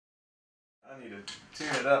I need to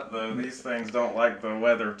tune it up though. These things don't like the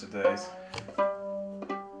weather today.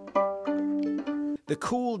 The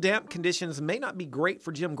cool, damp conditions may not be great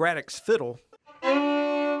for Jim Graddick's fiddle,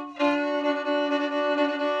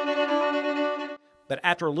 but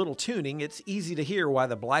after a little tuning, it's easy to hear why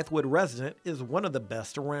the Blythewood resident is one of the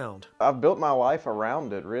best around. I've built my life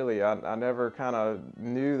around it, really. I never kind of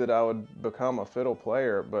knew that I would become a fiddle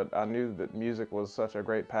player, but I knew that music was such a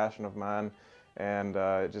great passion of mine, and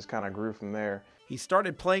it just kind of grew from there. He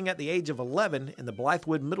started playing at the age of 11 in the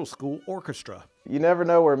Blythewood Middle School orchestra. You never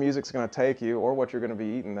know where music's going to take you or what you're going to be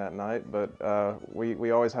eating that night, but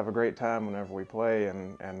we always have a great time whenever we play,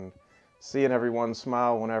 and seeing everyone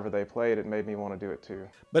smile whenever they played, it made me want to do it too.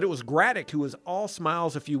 But it was Graddick who was all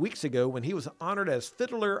smiles a few weeks ago when he was honored as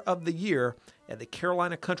Fiddler of the Year at the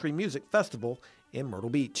Carolina Country Music Festival in Myrtle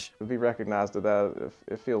Beach. To be recognized at that,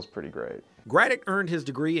 it feels pretty great. Graddick earned his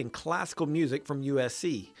degree in classical music from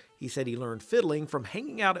USC. He said he learned fiddling from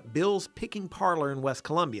hanging out at Bill's Picking Parlor in West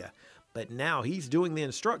Columbia, but now he's doing the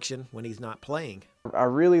instruction when he's not playing. I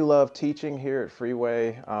really love teaching here at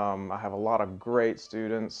Freeway. I have a lot of great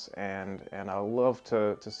students, and I love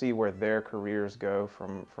to see where their careers go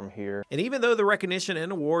from here. And even though the recognition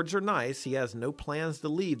and awards are nice, he has no plans to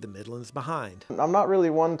leave the Midlands behind. I'm not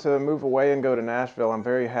really one to move away and go to Nashville. I'm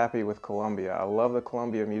very happy with Columbia. I love the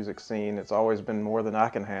Columbia music scene. It's always been more than I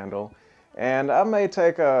can handle. And I may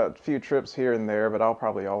take a few trips here and there, but I'll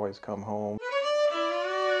probably always come home.